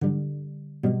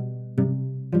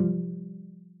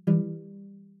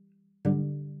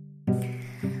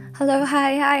Hello,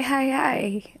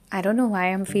 hi. I don't know why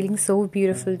I'm feeling so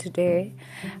beautiful today.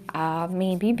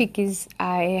 Maybe because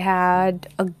I had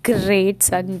a great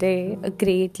Sunday, a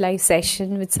great live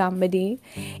session with somebody.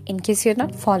 In case you're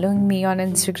not following me on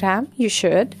Instagram, you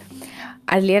should.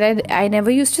 Earlier, I never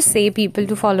used to say people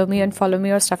to follow me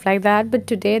or stuff like that. But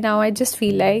today, now I just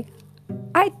feel like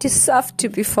I deserve to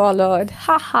be followed.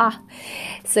 Haha.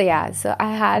 So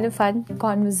I had a fun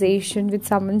conversation with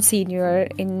someone senior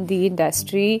in the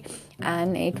industry,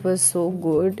 and it was so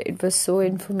good. It was so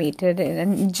informative,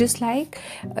 and just like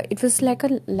it was like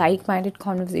a like-minded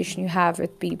conversation you have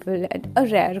with people, and a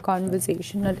rare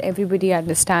conversation. Not everybody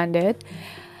understand it.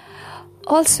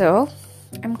 Also,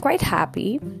 I'm quite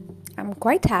happy. I'm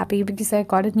quite happy because I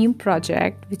got a new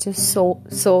project, which is so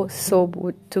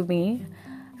good to me.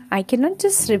 I cannot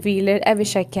just reveal it. I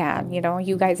wish I can.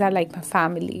 You guys are like my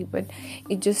family, but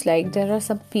it's just like there are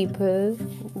some people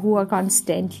who are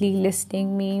constantly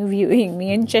listening me, viewing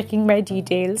me, and checking my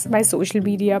details, my social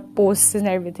media posts and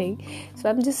everything. So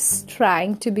I'm just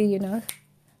trying to be,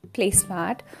 play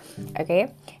smart.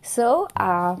 Okay. So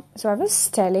I was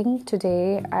telling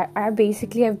today. I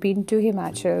basically have been to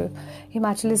Himachal.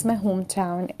 Himachal is my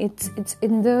hometown. It's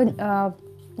in the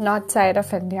north side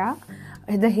of India,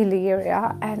 the hilly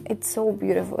area, and it's so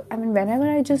beautiful. I mean, whenever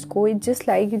I just go, it's just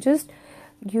like you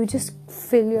just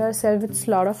fill yourself with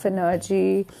a lot of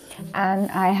energy. And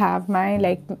I have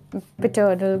my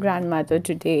paternal grandmother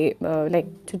today,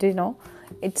 no,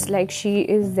 it's like she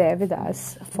is there with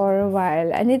us for a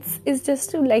while, and it's just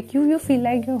to like you feel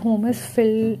like your home is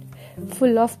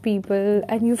full of people,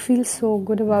 and you feel so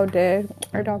good about it.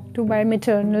 I talked to my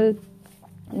maternal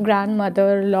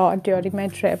grandmother a lot during my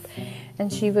trip,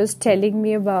 and she was telling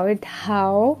me about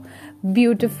how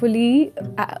beautifully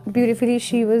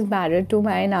she was married to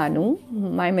my nanu,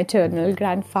 my maternal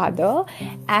grandfather.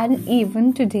 And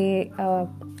even today,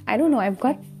 I don't know, I've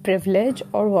got privilege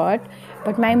or what,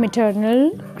 but my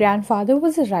maternal grandfather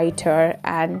was a writer,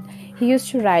 and he used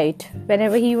to write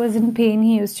whenever he was in pain.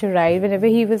 He used to write whenever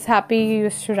he was happy. He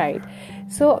used to write.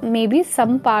 So maybe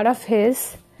some part of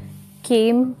his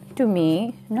came to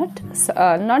me, not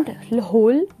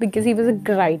whole, because he was a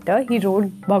writer. He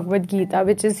wrote Bhagavad Gita,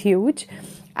 which is huge.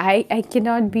 I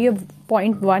cannot be a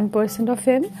 0.1% of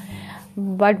him,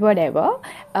 but whatever.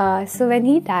 So when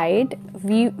he died,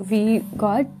 we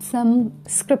got some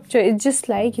scripture. It's just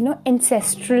like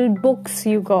ancestral books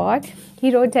you got.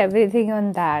 He wrote everything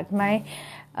on that. My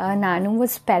nanu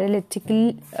was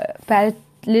paralytically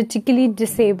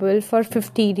disabled for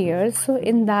 15 years. So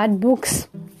in that books,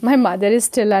 my mother is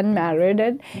still unmarried,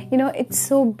 and it's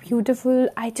so beautiful.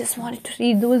 I just wanted to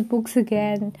read those books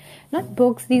again. Not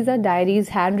books, these are diaries,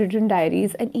 handwritten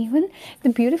diaries. And even the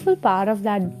beautiful part of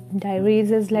that diaries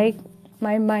is like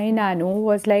my nanu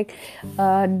was like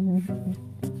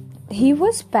he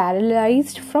was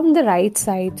paralyzed from the right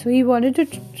side, so he wanted to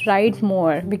write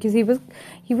more because he was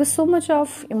so much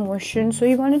of emotion. So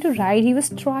he wanted to write. He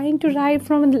was trying to write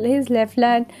from his left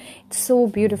hand. It's so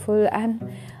beautiful,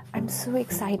 and I'm so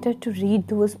excited to read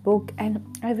those books.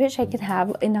 And I wish I could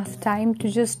have enough time to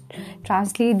just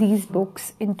translate these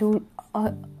books into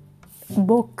a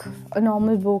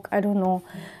normal book. I don't know.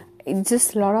 It's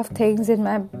just a lot of things in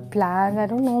my plan. I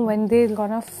don't know when they're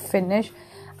gonna finish.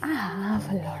 I have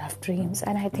a lot of dreams,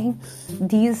 and I think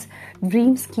these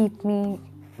dreams keep me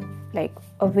like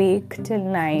awake till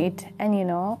night. And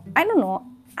I don't know,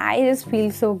 I just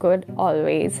feel so good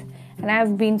always, and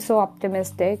I've been so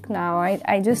optimistic. Now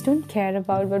I just don't care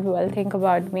about what will think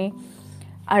about me.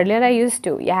 Earlier I used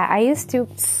to,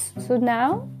 so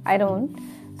now I don't.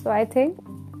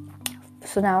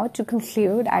 So now to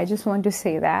conclude, I just want to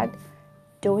say that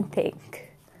don't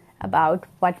think about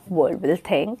what world will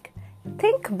think.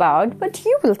 Think about what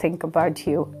you will think about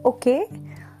you. Okay,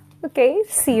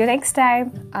 see you next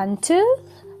time. Until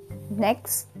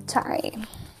next time.